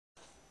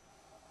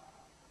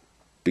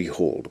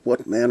Behold,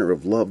 what manner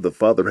of love the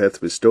Father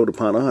hath bestowed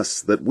upon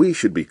us, that we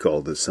should be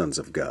called the sons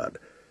of God.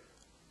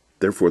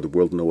 Therefore the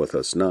world knoweth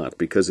us not,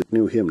 because it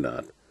knew him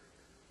not.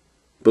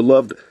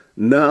 Beloved,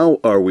 now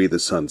are we the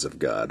sons of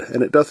God,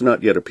 and it doth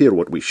not yet appear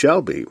what we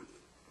shall be.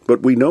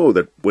 But we know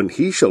that when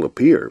he shall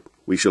appear,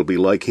 we shall be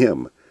like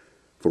him,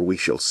 for we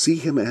shall see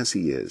him as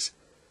he is.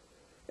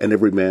 And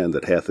every man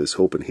that hath his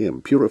hope in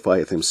him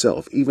purifieth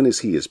himself, even as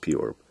he is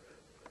pure.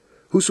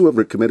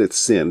 Whosoever committeth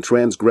sin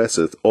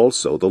transgresseth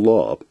also the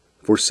law,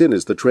 for sin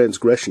is the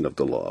transgression of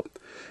the law.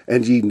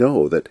 And ye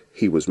know that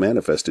he was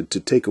manifested to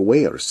take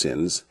away our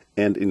sins,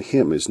 and in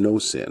him is no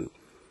sin.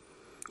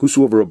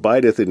 Whosoever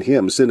abideth in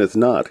him sinneth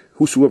not.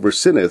 Whosoever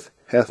sinneth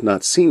hath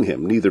not seen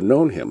him, neither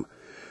known him.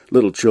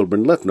 Little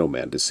children, let no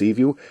man deceive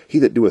you. He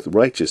that doeth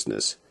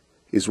righteousness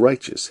is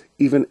righteous,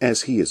 even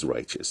as he is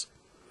righteous.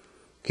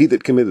 He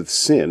that committeth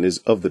sin is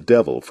of the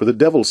devil, for the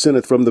devil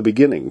sinneth from the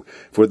beginning.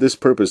 For this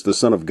purpose the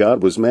Son of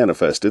God was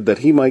manifested, that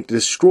he might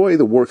destroy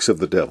the works of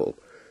the devil.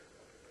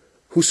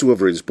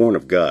 Whosoever is born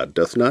of God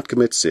doth not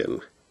commit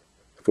sin,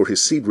 for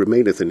his seed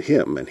remaineth in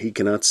him, and he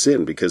cannot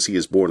sin, because he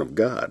is born of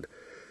God.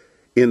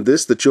 In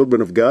this the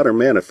children of God are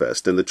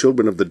manifest, and the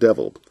children of the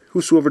devil.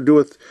 Whosoever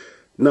doeth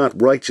not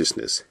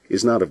righteousness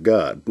is not of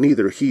God,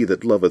 neither he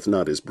that loveth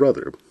not his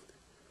brother.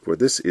 For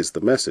this is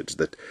the message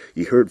that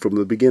ye heard from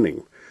the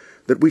beginning,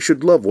 that we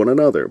should love one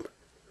another.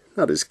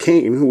 Not as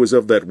Cain, who was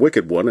of that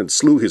wicked one, and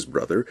slew his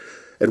brother.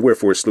 And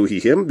wherefore slew he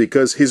him?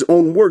 Because his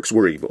own works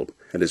were evil,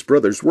 and his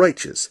brother's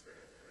righteous.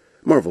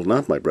 Marvel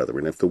not, my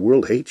brethren, if the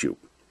world hate you.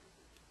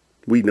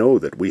 We know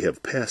that we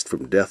have passed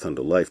from death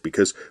unto life,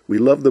 because we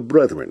love the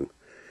brethren.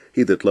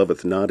 He that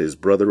loveth not his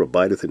brother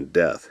abideth in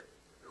death.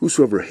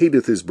 Whosoever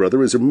hateth his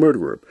brother is a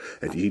murderer,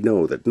 and ye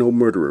know that no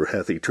murderer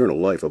hath eternal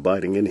life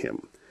abiding in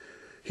him.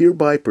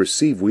 Hereby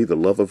perceive we the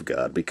love of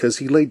God, because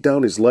he laid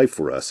down his life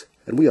for us,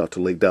 and we ought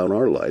to lay down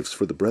our lives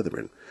for the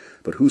brethren.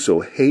 But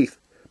whoso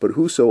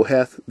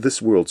hath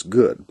this world's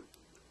good,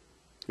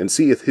 and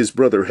seeth his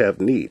brother have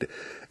need,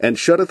 and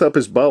shutteth up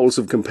his bowels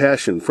of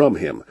compassion from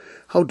him,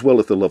 how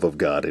dwelleth the love of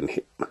God in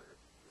him?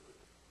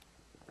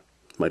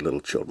 My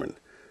little children,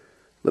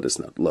 let us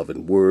not love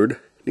in word,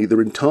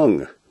 neither in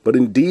tongue, but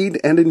in deed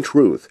and in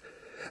truth.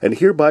 And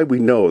hereby we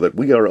know that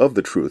we are of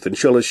the truth, and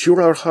shall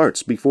assure our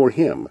hearts before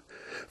him.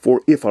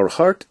 For if our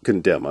heart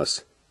condemn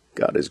us,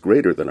 God is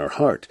greater than our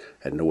heart,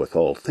 and knoweth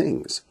all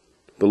things.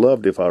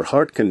 Beloved, if our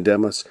heart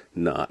condemn us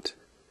not,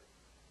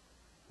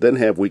 then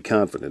have we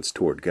confidence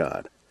toward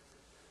God.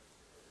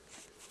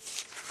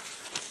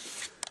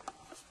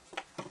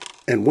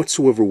 And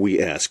whatsoever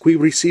we ask, we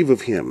receive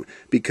of him,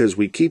 because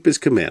we keep his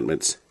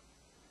commandments,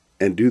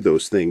 and do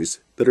those things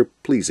that are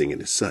pleasing in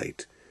his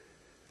sight.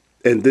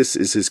 And this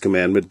is his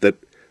commandment, that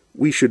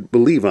we should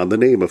believe on the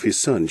name of his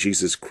Son,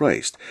 Jesus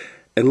Christ,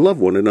 and love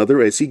one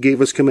another as he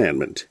gave us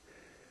commandment.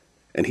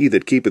 And he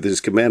that keepeth his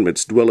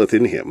commandments dwelleth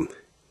in him,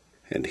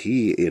 and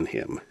he in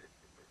him.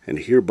 And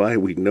hereby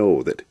we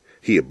know that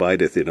he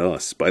abideth in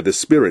us, by the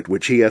Spirit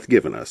which he hath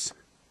given us.